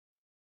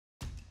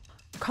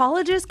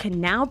Colleges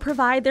can now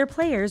provide their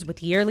players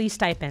with yearly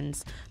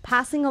stipends,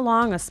 passing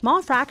along a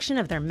small fraction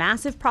of their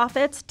massive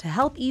profits to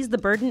help ease the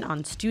burden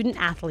on student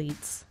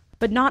athletes.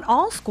 But not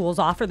all schools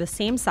offer the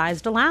same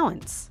sized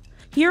allowance.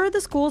 Here are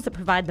the schools that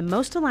provide the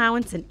most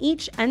allowance in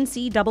each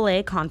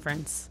NCAA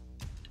conference.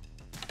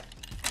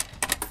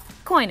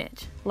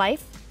 Coinage,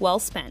 life well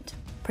spent.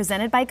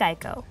 Presented by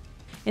Geico.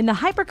 In the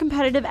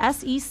hyper-competitive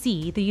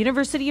SEC, the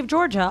University of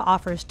Georgia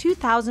offers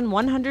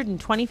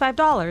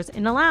 $2,125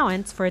 in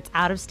allowance for its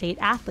out-of-state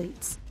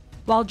athletes,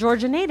 while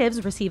Georgia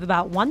natives receive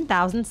about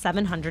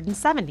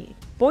 $1,770.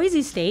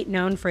 Boise State,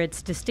 known for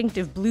its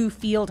distinctive blue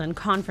field and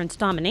conference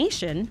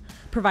domination,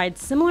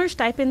 provides similar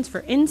stipends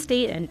for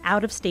in-state and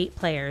out-of-state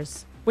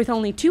players. With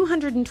only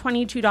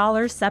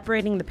 $222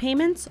 separating the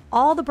payments,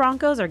 all the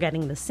Broncos are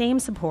getting the same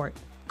support.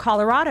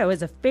 Colorado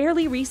is a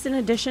fairly recent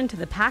addition to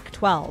the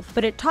Pac-12,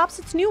 but it tops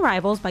its new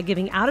rivals by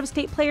giving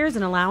out-of-state players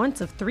an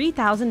allowance of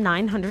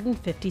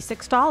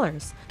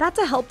 $3,956. That's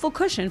a helpful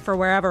cushion for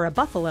wherever a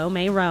buffalo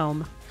may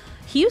roam.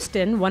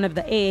 Houston, one of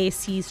the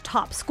AAC's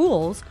top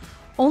schools,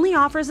 only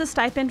offers a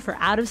stipend for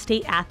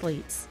out-of-state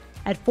athletes.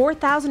 At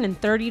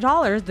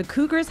 $4,030, the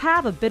Cougars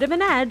have a bit of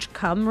an edge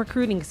come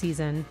recruiting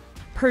season.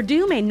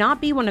 Purdue may not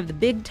be one of the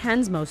Big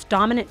Ten's most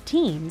dominant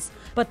teams,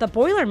 but the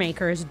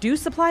Boilermakers do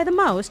supply the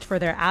most for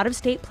their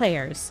out-of-state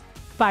players.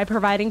 By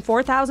providing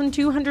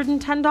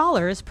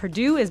 $4,210,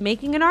 Purdue is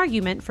making an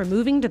argument for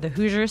moving to the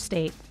Hoosier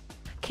State.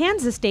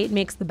 Kansas State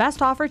makes the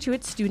best offer to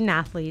its student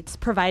athletes,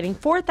 providing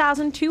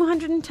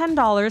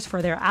 $4,210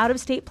 for their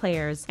out-of-state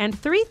players and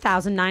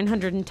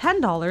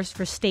 $3,910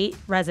 for state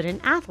resident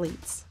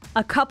athletes.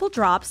 A couple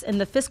drops in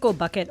the fiscal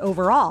bucket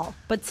overall,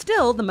 but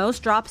still the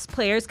most drops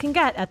players can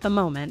get at the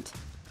moment.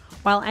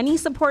 While any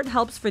support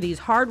helps for these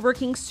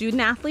hard-working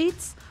student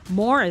athletes,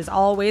 more is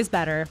always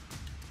better.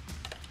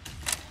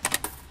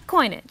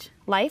 Coinage,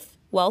 life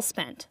well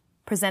spent.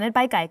 Presented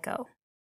by Geico.